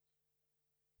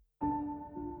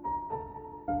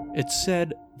It's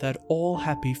said that all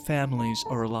happy families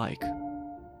are alike.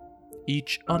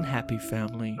 Each unhappy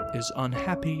family is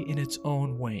unhappy in its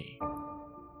own way.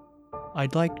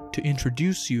 I'd like to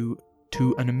introduce you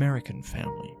to an American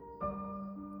family.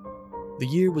 The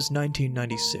year was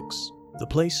 1996. The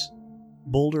place?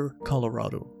 Boulder,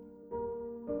 Colorado.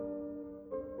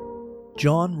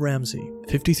 John Ramsey,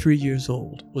 53 years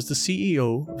old, was the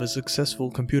CEO of a successful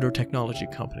computer technology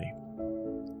company.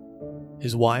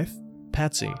 His wife,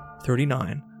 Patsy,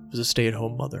 39, was a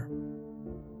stay-at-home mother.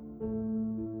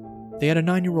 They had a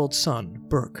 9-year-old son,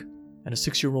 Burke, and a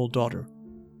 6-year-old daughter,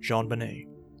 JonBenet.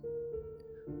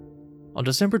 On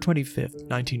December 25,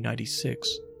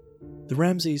 1996, the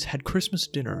Ramseys had Christmas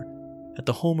dinner at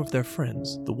the home of their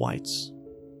friends, the Whites.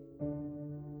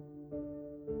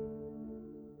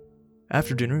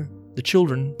 After dinner, the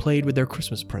children played with their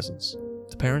Christmas presents.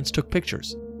 The parents took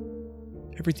pictures.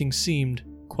 Everything seemed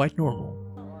quite normal.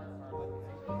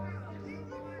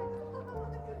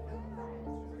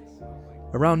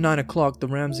 Around 9 o'clock, the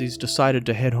Ramseys decided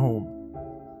to head home.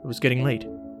 It was getting late.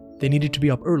 They needed to be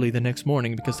up early the next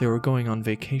morning because they were going on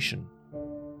vacation.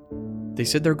 They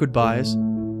said their goodbyes,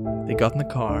 they got in the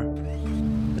car,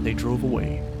 and they drove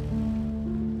away.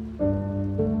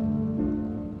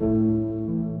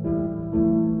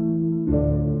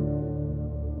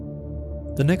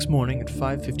 The next morning at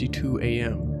 5:52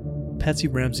 a.m., Patsy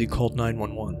Ramsey called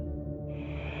 911.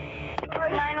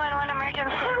 911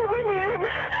 emergency.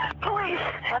 Police.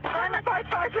 What's going on?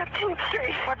 515th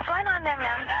Street. What's going on there,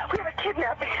 ma'am? We have a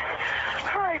kidnapping.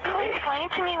 Hurry, please. Explain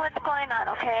to me what's going on,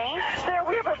 okay?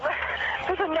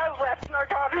 There's a note left and our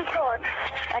daughter's gone.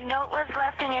 A note was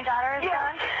left and your daughter is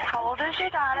gone? How old is your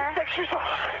daughter? 6 years old.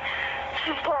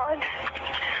 She's blonde.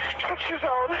 6 years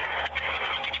old.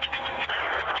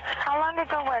 How long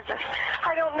ago was this?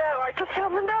 I don't know. I just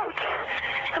found the note.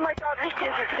 And my daughter's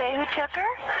gone. Does it say who took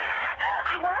her?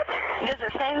 What? Does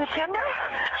it say who took her?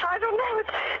 I don't know.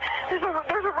 There's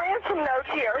a ransom note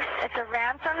here. It's a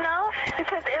ransom note? It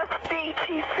says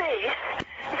SBTC.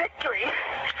 Victory.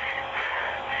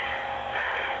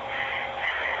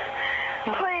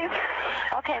 Please.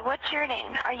 Okay, what's your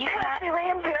name? Are you Patsy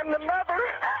Ramsey? I'm the mother.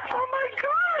 Oh my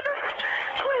God.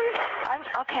 Please. I'm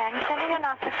sending an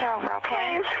officer over,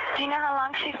 okay? Please. Do you know how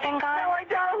long she's been gone? No, I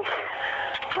don't.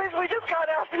 Please, we just got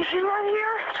out. Is she right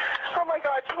here? Oh my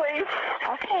God, please.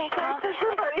 Okay, well, there's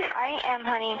somebody. I am,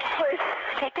 honey. Please.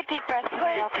 Take a deep breath,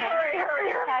 please. Okay?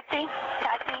 Hurry. Patsy.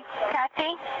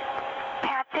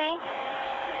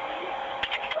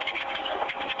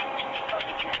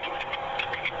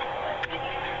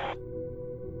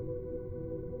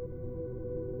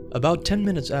 About 10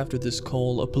 minutes after this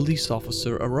call, a police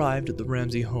officer arrived at the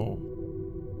Ramsey home.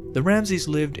 The Ramseys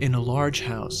lived in a large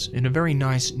house in a very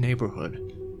nice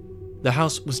neighborhood. The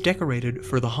house was decorated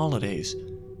for the holidays,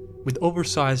 with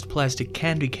oversized plastic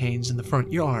candy canes in the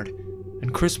front yard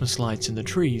and Christmas lights in the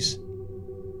trees.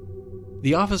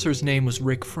 The officer's name was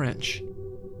Rick French.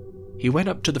 He went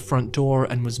up to the front door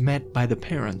and was met by the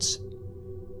parents.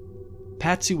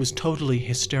 Patsy was totally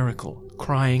hysterical,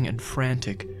 crying and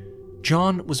frantic.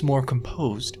 John was more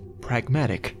composed,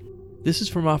 pragmatic. This is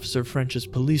from Officer French's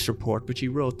police report, which he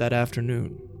wrote that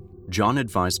afternoon. John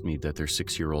advised me that their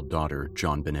 6-year-old daughter,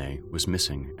 JonBenet, was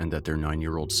missing and that their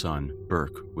 9-year-old son,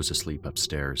 Burke, was asleep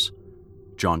upstairs.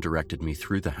 John directed me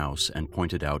through the house and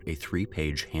pointed out a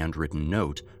 3-page handwritten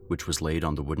note which was laid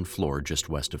on the wooden floor just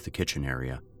west of the kitchen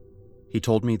area. He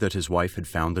told me that his wife had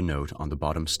found the note on the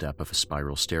bottom step of a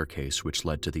spiral staircase which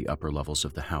led to the upper levels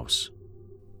of the house.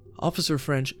 Officer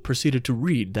French proceeded to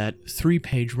read that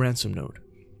 3-page ransom note.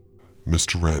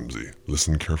 Mr. Ramsey,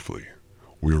 listen carefully.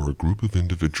 We are a group of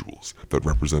individuals that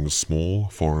represent a small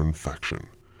foreign faction.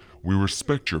 We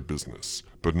respect your business,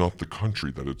 but not the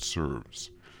country that it serves.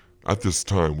 At this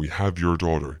time, we have your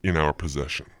daughter in our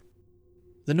possession.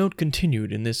 The note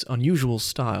continued in this unusual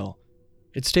style.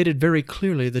 It stated very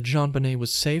clearly that JonBenet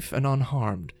was safe and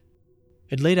unharmed.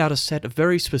 It laid out a set of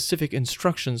very specific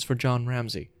instructions for John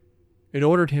Ramsey. It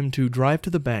ordered him to drive to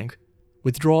the bank,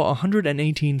 withdraw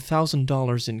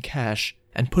 $118,000 in cash,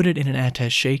 and put it in an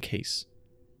attaché case.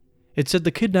 It said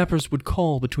the kidnappers would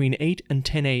call between 8 and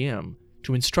 10 a.m.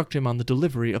 to instruct him on the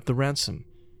delivery of the ransom.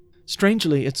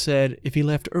 Strangely, it said if he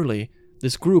left early,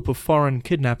 this group of foreign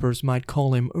kidnappers might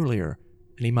call him earlier,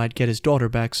 and he might get his daughter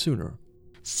back sooner.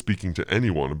 Speaking to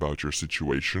anyone about your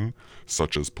situation,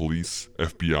 such as police,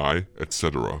 FBI,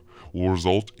 etc., will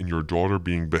result in your daughter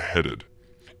being beheaded.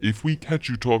 If we catch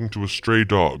you talking to a stray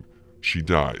dog, she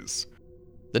dies.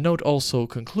 The note also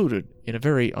concluded in a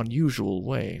very unusual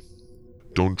way.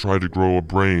 Don't try to grow a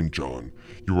brain, John.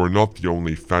 You are not the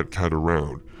only fat cat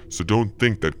around, so don't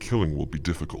think that killing will be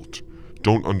difficult.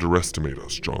 Don't underestimate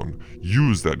us, John.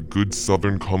 Use that good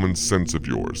Southern common sense of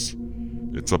yours.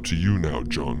 It's up to you now,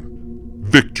 John.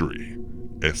 Victory!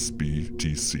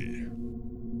 SBTC.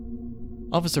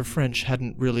 Officer French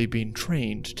hadn't really been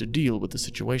trained to deal with a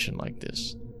situation like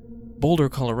this. Boulder,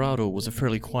 Colorado was a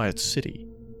fairly quiet city.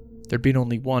 There'd been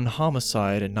only one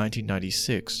homicide in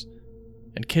 1996,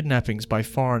 and kidnappings by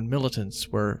foreign militants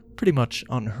were pretty much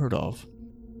unheard of.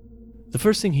 The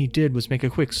first thing he did was make a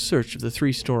quick search of the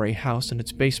 3-story house and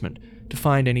its basement to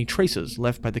find any traces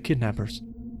left by the kidnappers.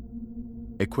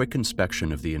 A quick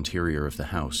inspection of the interior of the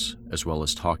house, as well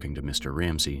as talking to Mr.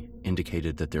 Ramsey,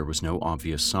 indicated that there was no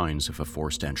obvious signs of a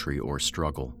forced entry or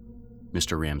struggle.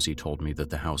 Mr. Ramsey told me that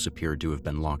the house appeared to have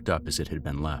been locked up as it had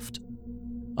been left.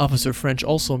 Officer French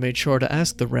also made sure to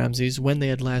ask the Ramseys when they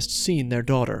had last seen their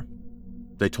daughter.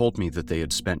 They told me that they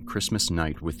had spent Christmas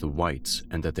night with the Whites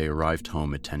and that they arrived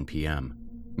home at 10 p.m.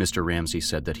 Mr. Ramsey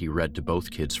said that he read to both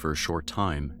kids for a short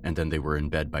time and then they were in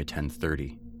bed by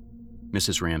 10:30.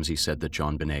 Mrs. Ramsey said that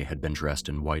JonBenet had been dressed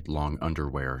in white long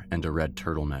underwear and a red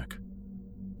turtleneck.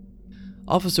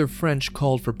 Officer French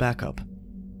called for backup.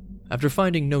 After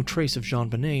finding no trace of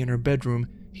JonBenet in her bedroom,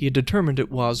 he had determined it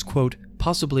was, quote,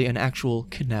 possibly an actual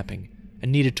kidnapping,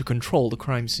 and needed to control the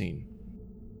crime scene.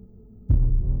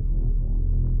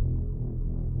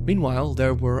 Meanwhile,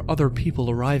 there were other people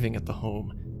arriving at the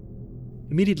home.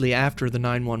 Immediately after the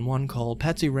 911 call,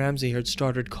 Patsy Ramsey had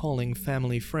started calling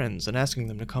family friends and asking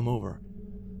them to come over.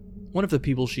 One of the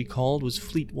people she called was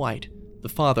Fleet White, the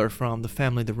father from the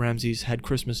family the Ramseys had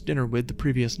Christmas dinner with the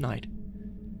previous night.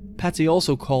 Patsy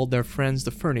also called their friends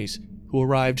the Fernies, who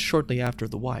arrived shortly after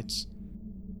the Whites.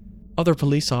 Other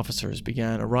police officers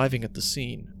began arriving at the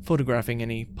scene, photographing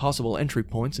any possible entry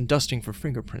points and dusting for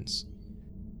fingerprints.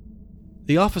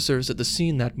 The officers at the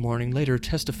scene that morning later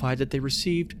testified that they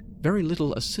received very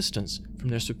little assistance from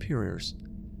their superiors.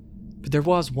 But there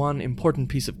was one important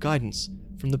piece of guidance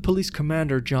from the police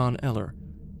commander John Eller,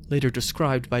 later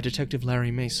described by Detective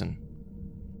Larry Mason.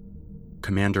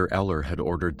 Commander Eller had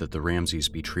ordered that the Ramseys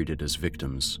be treated as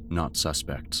victims, not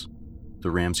suspects. The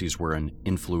Ramseys were an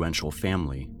influential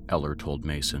family, Eller told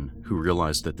Mason, who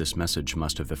realized that this message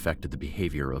must have affected the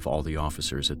behavior of all the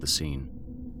officers at the scene.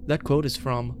 That quote is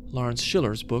from Lawrence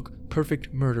Schiller's book,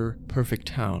 Perfect Murder, Perfect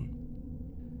Town.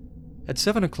 At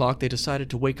 7 o'clock, they decided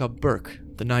to wake up Burke,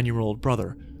 the 9-year-old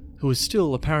brother, who was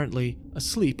still apparently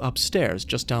asleep upstairs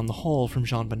just down the hall from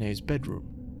JonBenet's bedroom.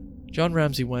 John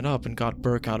Ramsey went up and got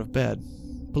Burke out of bed.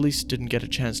 Police didn't get a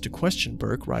chance to question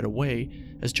Burke right away,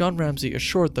 as John Ramsey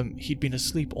assured them he'd been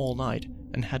asleep all night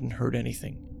and hadn't heard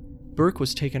anything. Burke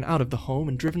was taken out of the home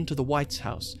and driven to the White's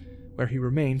house, where he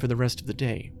remained for the rest of the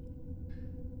day.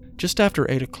 Just after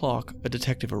 8 o'clock, a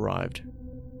detective arrived.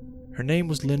 Her name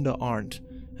was Linda Arndt,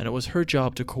 and it was her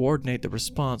job to coordinate the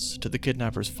response to the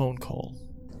kidnapper's phone call.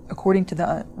 According to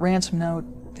the ransom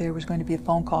note, there was going to be a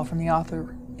phone call from the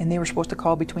author, and they were supposed to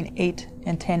call between 8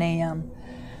 and 10 a.m.,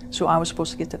 so I was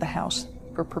supposed to get to the house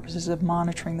for purposes of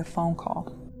monitoring the phone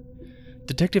call.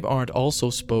 Detective Arndt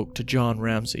also spoke to John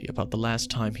Ramsey about the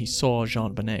last time he saw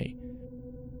JonBenet.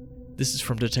 This is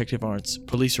from Detective Arndt's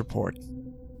police report.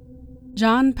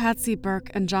 John, Patsy, Burke,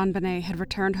 and JonBenet had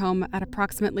returned home at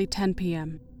approximately 10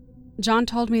 p.m. John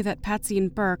told me that Patsy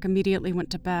and Burke immediately went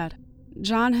to bed.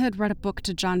 John had read a book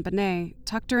to JonBenet,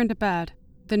 tucked her into bed,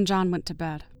 then John went to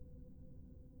bed.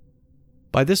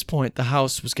 By this point, the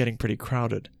house was getting pretty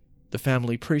crowded. The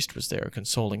family priest was there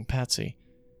consoling Patsy.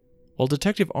 While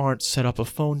Detective Arndt set up a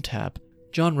phone tap,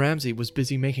 John Ramsey was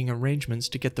busy making arrangements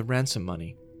to get the ransom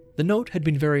money. The note had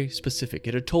been very specific.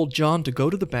 It had told John to go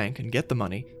to the bank and get the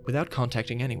money without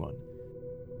contacting anyone.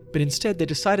 But instead, they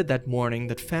decided that morning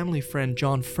that family friend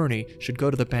John Fernie should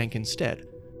go to the bank instead.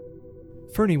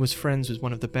 Fernie was friends with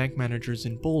one of the bank managers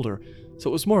in Boulder, so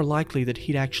it was more likely that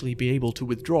he'd actually be able to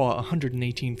withdraw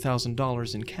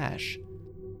 $118,000 in cash.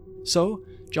 So,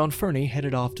 John Fernie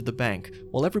headed off to the bank,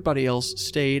 while everybody else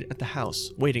stayed at the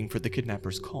house, waiting for the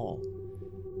kidnapper's call.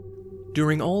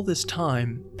 During all this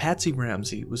time, Patsy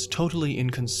Ramsey was totally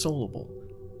inconsolable,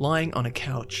 lying on a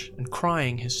couch and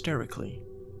crying hysterically.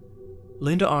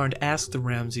 Linda Arndt asked the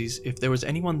Ramseys if there was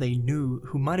anyone they knew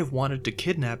who might have wanted to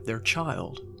kidnap their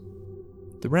child.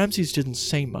 The Ramseys didn't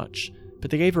say much, but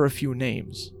they gave her a few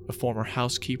names, a former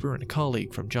housekeeper and a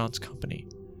colleague from John's company.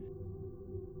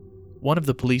 One of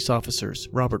the police officers,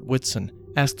 Robert Whitson,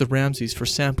 asked the Ramseys for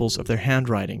samples of their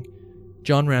handwriting.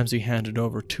 John Ramsey handed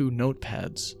over 2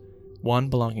 notepads, one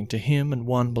belonging to him and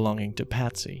one belonging to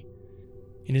Patsy.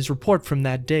 In his report from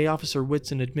that day, Officer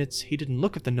Whitson admits he didn't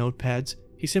look at the notepads,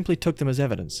 he simply took them as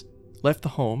evidence, left the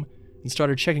home, and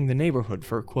started checking the neighborhood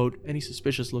for, quote, any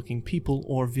suspicious-looking people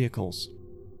or vehicles.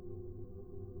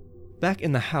 Back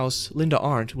in the house, Linda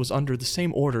Arndt was under the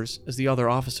same orders as the other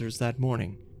officers that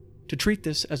morning, to treat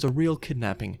this as a real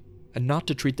kidnapping and not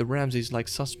to treat the Ramseys like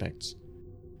suspects.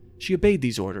 She obeyed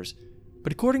these orders,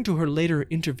 but according to her later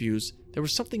interviews, there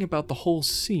was something about the whole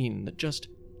scene that just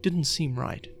didn't seem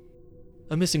right.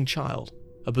 A missing child,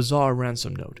 a bizarre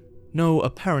ransom note, no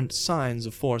apparent signs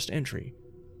of forced entry.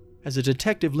 As a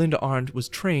detective, Linda Arndt was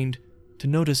trained to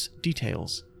notice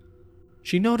details.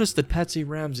 She noticed that Patsy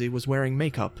Ramsey was wearing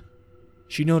makeup.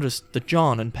 She noticed that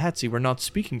John and Patsy were not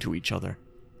speaking to each other.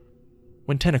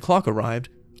 When 10 o'clock arrived,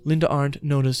 Linda Arndt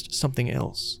noticed something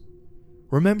else.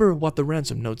 Remember what the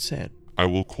ransom note said. I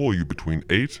will call you between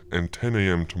 8 and 10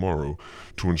 a.m. tomorrow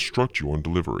to instruct you on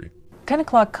delivery. 10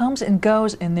 o'clock comes and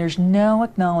goes, and there's no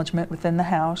acknowledgement within the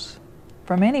house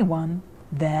from anyone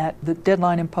that the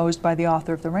deadline imposed by the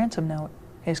author of the ransom note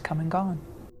has come and gone.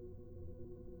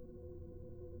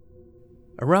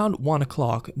 Around 1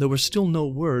 o'clock, there was still no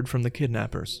word from the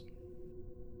kidnappers.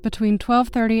 Between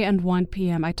 12:30 and 1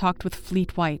 p.m., I talked with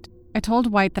Fleet White. I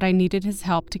told White that I needed his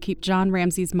help to keep John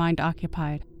Ramsey's mind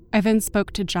occupied. I then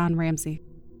spoke to John Ramsey.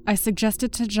 I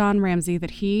suggested to John Ramsey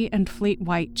that he and Fleet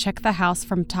White check the house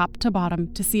from top to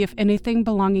bottom to see if anything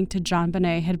belonging to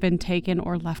JonBenet had been taken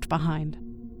or left behind.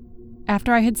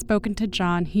 After I had spoken to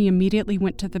John, he immediately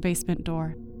went to the basement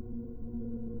door.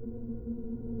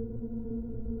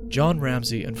 John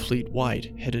Ramsey and Fleet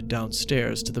White headed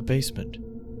downstairs to the basement.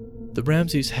 The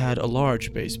Ramseys had a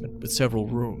large basement with several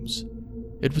rooms.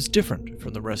 It was different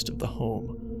from the rest of the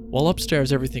home. While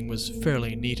upstairs everything was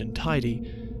fairly neat and tidy,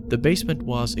 the basement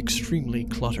was extremely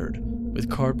cluttered, with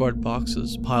cardboard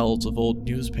boxes, piles of old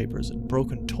newspapers, and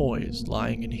broken toys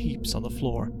lying in heaps on the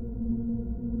floor.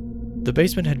 The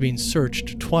basement had been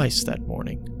searched twice that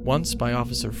morning, once by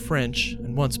Officer French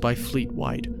and once by Fleet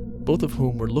White, both of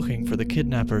whom were looking for the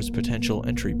kidnappers' potential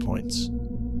entry points.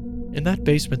 In that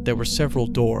basement there were several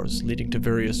doors leading to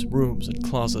various rooms and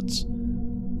closets.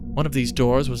 One of these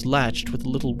doors was latched with a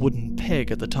little wooden peg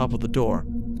at the top of the door.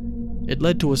 It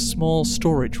led to a small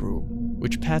storage room,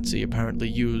 which Patsy apparently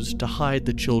used to hide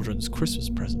the children's Christmas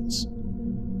presents.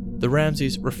 The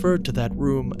Ramseys referred to that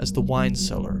room as the wine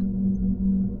cellar.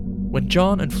 When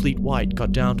John and Fleet White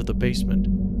got down to the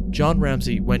basement, John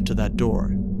Ramsey went to that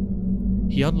door.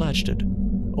 He unlatched it,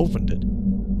 opened it,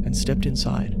 and stepped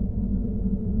inside.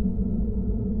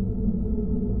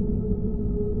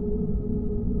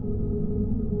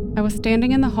 I was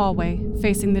standing in the hallway,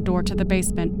 facing the door to the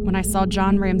basement, when I saw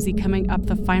John Ramsey coming up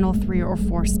the final 3 or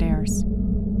 4 stairs.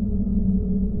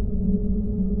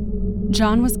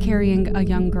 John was carrying a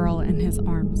young girl in his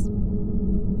arms.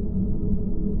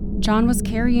 John was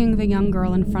carrying the young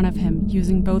girl in front of him,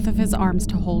 using both of his arms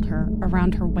to hold her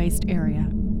around her waist area.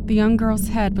 The young girl's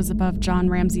head was above John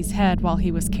Ramsey's head while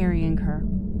he was carrying her.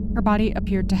 Her body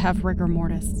appeared to have rigor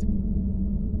mortis.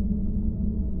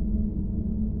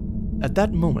 At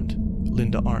that moment,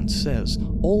 Linda Arndt says,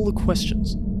 all the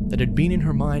questions that had been in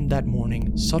her mind that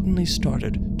morning suddenly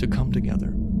started to come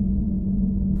together.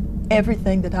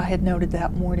 Everything that I had noted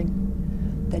that morning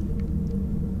that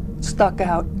stuck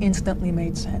out instantly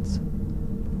made sense.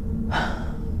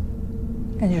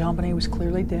 And JonBenet was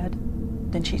clearly dead.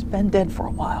 Then she's been dead for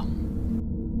a while.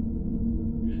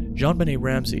 JonBenet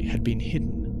Ramsey had been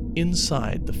hidden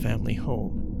inside the family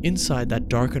home, inside that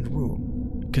darkened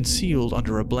room, concealed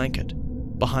under a blanket,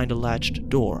 behind a latched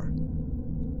door.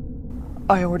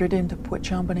 I ordered him to put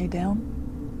JonBenet down.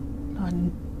 I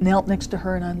knelt next to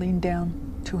her and I leaned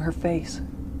down to her face.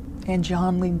 And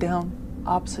John leaned down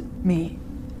opposite me,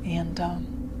 and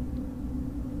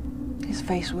his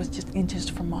face was just inches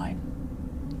from mine.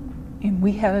 And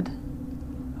we had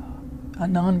a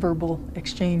nonverbal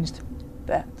exchange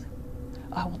that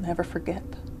I will never forget.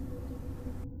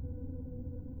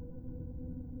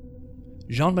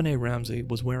 JonBenet Ramsey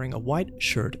was wearing a white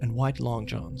shirt and white long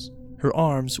johns. Her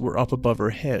arms were up above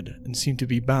her head and seemed to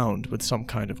be bound with some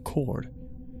kind of cord.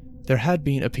 There had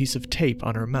been a piece of tape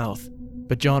on her mouth,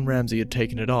 but John Ramsey had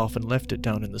taken it off and left it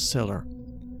down in the cellar.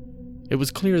 It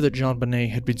was clear that JonBenet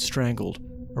had been strangled.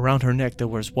 Around her neck there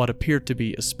was what appeared to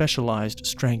be a specialized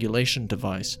strangulation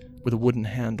device with a wooden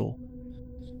handle.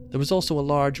 There was also a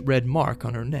large red mark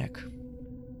on her neck.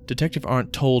 Detective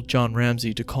Arndt told John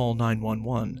Ramsey to call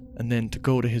 911 and then to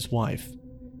go to his wife.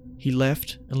 He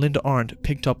left, and Linda Arndt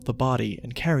picked up the body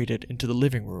and carried it into the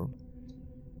living room.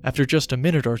 After just a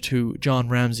minute or two, John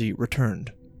Ramsey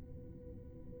returned.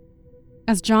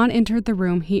 As John entered the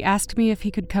room, he asked me if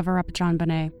he could cover up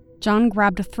JonBenet. John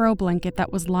grabbed a throw blanket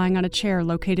that was lying on a chair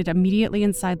located immediately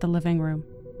inside the living room.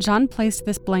 John placed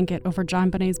this blanket over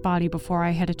JonBenet's body before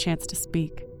I had a chance to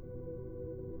speak.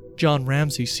 John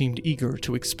Ramsey seemed eager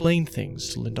to explain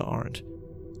things to Linda Arndt.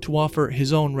 to offer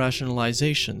his own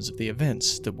rationalizations of the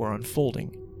events that were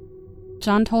unfolding.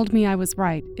 John told me I was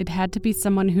right. It had to be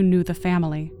someone who knew the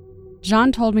family.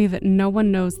 John told me that no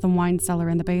one knows the wine cellar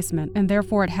in the basement, and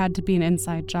therefore it had to be an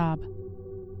inside job.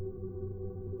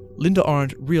 Linda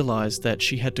Arndt realized that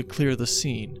she had to clear the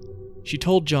scene. She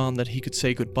told John that he could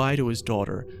say goodbye to his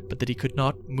daughter, but that he could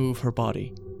not move her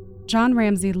body. John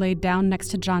Ramsey laid down next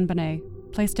to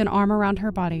JonBenet, placed an arm around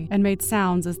her body, and made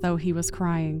sounds as though he was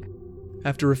crying.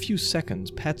 After a few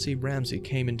seconds, Patsy Ramsey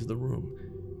came into the room.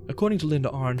 According to Linda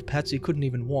Arndt, Patsy couldn't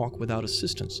even walk without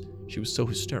assistance. She was so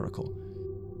hysterical.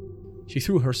 She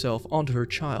threw herself onto her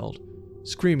child,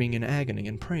 screaming in agony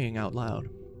and praying out loud.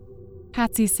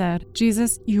 Patsy said,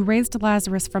 "Jesus, you raised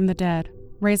Lazarus from the dead.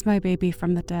 Raise my baby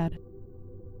from the dead."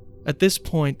 At this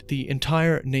point, the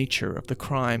entire nature of the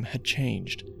crime had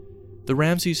changed. The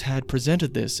Ramseys had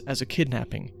presented this as a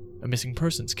kidnapping, a missing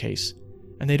persons case,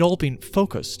 and they'd all been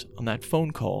focused on that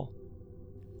phone call.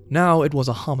 Now it was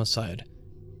a homicide,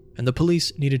 and the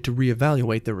police needed to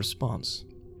reevaluate their response.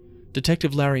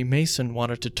 Detective Larry Mason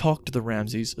wanted to talk to the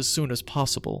Ramseys as soon as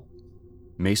possible.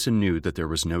 Mason knew that there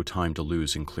was no time to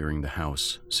lose in clearing the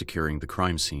house, securing the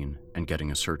crime scene, and getting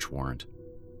a search warrant.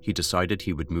 He decided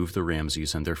he would move the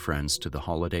Ramseys and their friends to the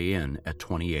Holiday Inn at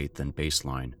 28th and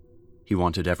Baseline. He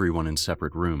wanted everyone in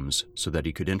separate rooms so that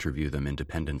he could interview them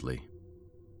independently.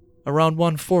 Around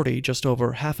 1:40, just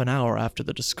over half an hour after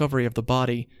the discovery of the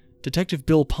body, Detective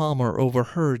Bill Palmer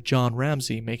overheard John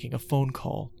Ramsey making a phone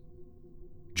call.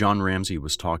 John Ramsey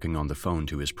was talking on the phone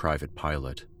to his private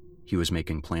pilot. He was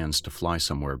making plans to fly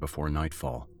somewhere before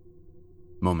nightfall.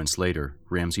 Moments later,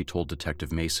 Ramsey told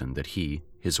Detective Mason that he,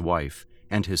 his wife,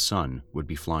 and his son would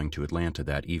be flying to Atlanta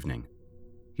that evening.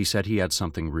 He said he had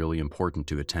something really important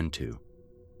to attend to.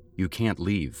 "You can't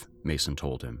leave," Mason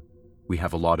told him. "We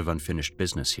have a lot of unfinished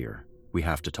business here. We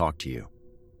have to talk to you."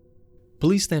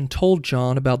 Police then told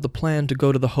John about the plan to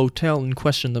go to the hotel and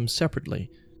question them separately.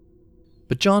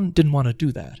 But John didn't want to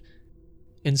do that.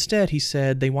 Instead, he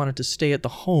said they wanted to stay at the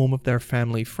home of their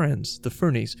family friends, the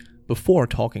Ferneys, before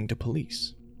talking to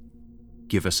police.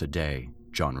 "Give us a day,"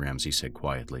 John Ramsey said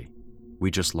quietly.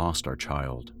 "We just lost our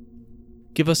child."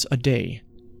 Give us a day.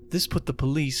 This put the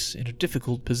police in a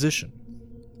difficult position.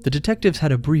 The detectives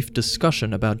had a brief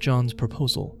discussion about John's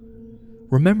proposal.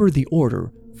 Remember the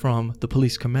order from the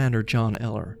police commander, John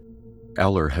Eller.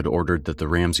 Eller had ordered that the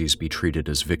Ramseys be treated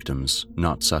as victims,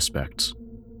 not suspects.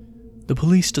 The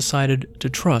police decided to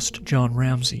trust John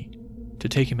Ramsey, to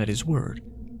take him at his word.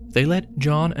 They let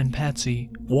John and Patsy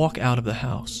walk out of the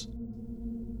house.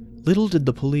 Little did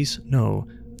the police know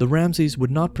the Ramseys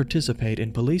would not participate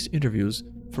in police interviews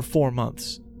for 4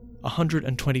 months,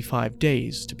 125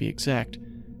 days to be exact.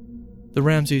 The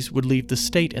Ramseys would leave the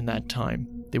state in that time.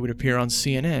 They would appear on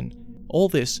CNN. All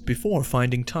this before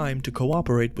finding time to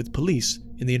cooperate with police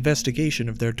in the investigation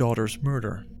of their daughter's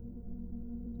murder.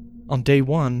 On day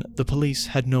 1, the police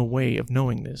had no way of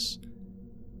knowing this.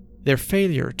 Their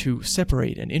failure to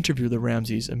separate and interview the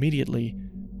Ramseys immediately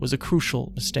was a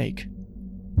crucial mistake.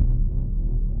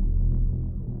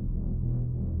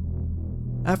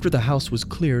 After the house was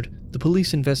cleared, the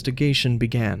police investigation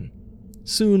began.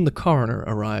 Soon the coroner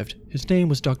arrived. His name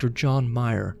was Dr. John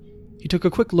Meyer. He took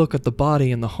a quick look at the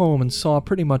body in the home and saw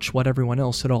pretty much what everyone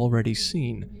else had already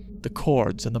seen, the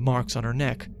cords and the marks on her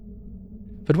neck.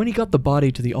 But when he got the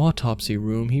body to the autopsy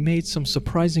room, he made some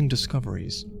surprising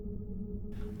discoveries.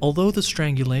 Although the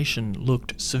strangulation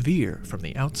looked severe from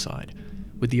the outside,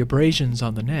 with the abrasions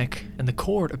on the neck and the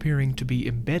cord appearing to be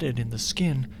embedded in the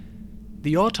skin,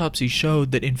 the autopsy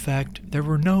showed that in fact there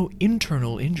were no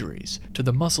internal injuries to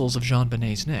the muscles of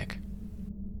JonBenet's neck.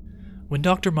 When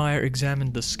Dr. Meyer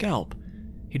examined the scalp,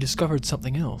 he discovered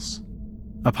something else.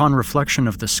 Upon reflection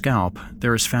of the scalp,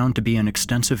 there is found to be an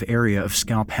extensive area of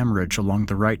scalp hemorrhage along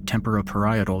the right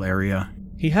temporoparietal area.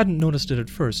 He hadn't noticed it at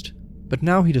first, but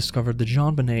now he discovered that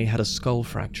JonBenet had a skull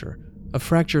fracture, a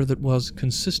fracture that was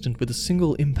consistent with a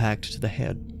single impact to the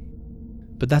head.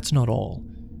 But that's not all.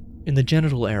 In the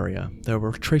genital area, there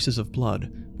were traces of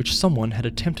blood, which someone had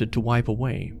attempted to wipe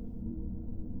away.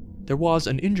 There was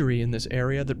an injury in this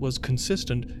area that was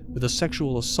consistent with a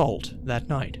sexual assault that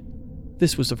night.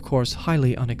 This was, of course,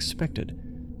 highly unexpected,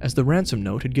 as the ransom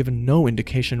note had given no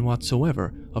indication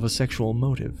whatsoever of a sexual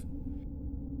motive.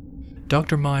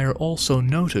 Dr. Meyer also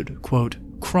noted, quote,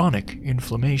 chronic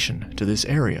inflammation to this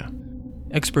area.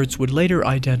 Experts would later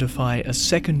identify a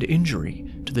second injury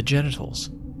to the genitals,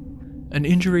 an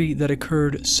injury that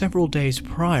occurred several days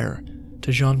prior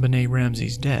to JonBenet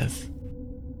Ramsey's death.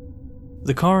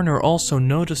 The coroner also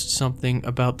noticed something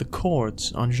about the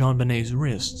cords on JonBenet's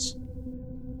wrists.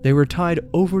 They were tied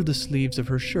over the sleeves of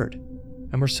her shirt,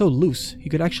 and were so loose he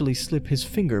could actually slip his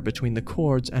finger between the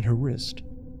cords and her wrist.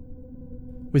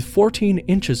 With 14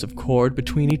 inches of cord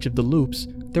between each of the loops,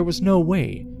 there was no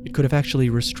way it could have actually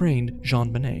restrained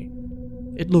JonBenet.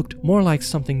 It looked more like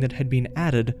something that had been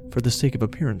added for the sake of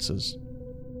appearances.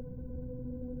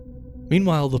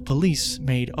 Meanwhile, the police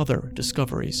made other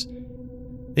discoveries.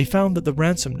 They found that the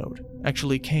ransom note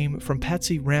actually came from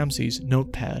Patsy Ramsey's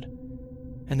notepad,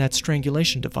 and that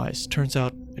strangulation device turns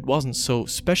out it wasn't so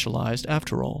specialized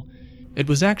after all. It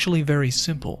was actually very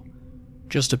simple.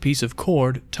 Just a piece of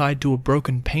cord tied to a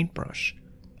broken paintbrush.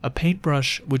 A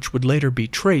paintbrush which would later be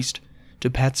traced to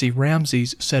Patsy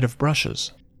Ramsey's set of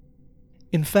brushes.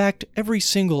 In fact, every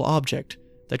single object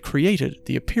that created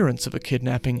the appearance of a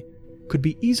kidnapping could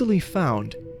be easily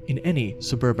found in any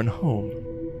suburban home.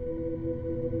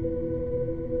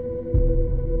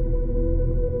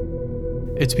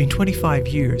 It's been 25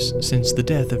 years since the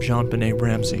death of JonBenet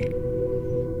Ramsey.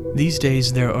 These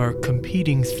days, there are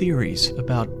competing theories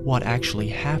about what actually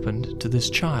happened to this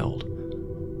child.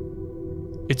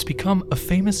 It's become a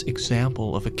famous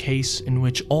example of a case in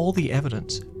which all the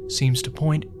evidence seems to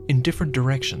point in different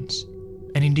directions.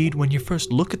 And indeed, when you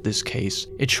first look at this case,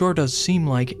 it sure does seem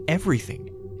like everything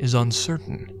is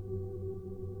uncertain.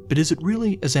 But is it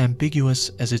really as ambiguous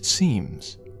as it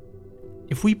seems?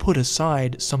 If we put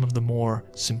aside some of the more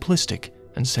simplistic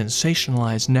and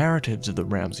sensationalized narratives of the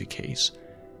Ramsey case,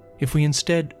 if we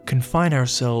instead confine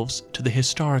ourselves to the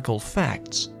historical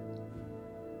facts,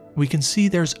 we can see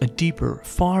there's a deeper,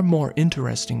 far more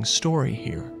interesting story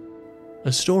here.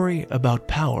 A story about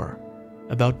power,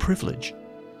 about privilege,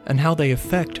 and how they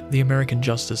affect the American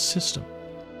justice system.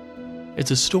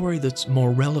 It's a story that's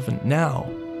more relevant now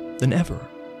than ever.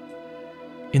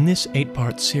 In this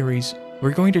 8-part series,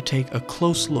 we're going to take a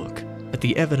close look at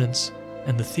the evidence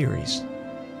and the theories.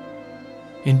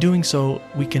 In doing so,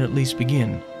 we can at least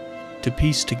begin to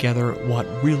piece together what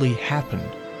really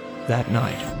happened that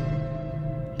night.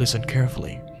 Listen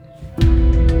carefully.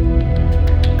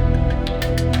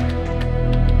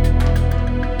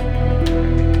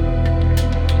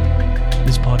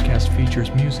 This podcast features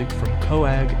music from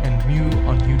Coag and Mew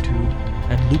on YouTube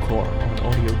and Lucor on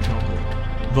Audio Jungle.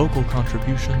 Vocal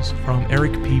contributions from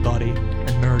Eric Peabody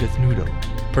and Meredith Nudo.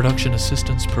 Production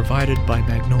assistance provided by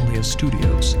Magnolia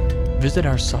Studios. Visit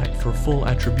our site for full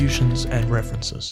attributions and references.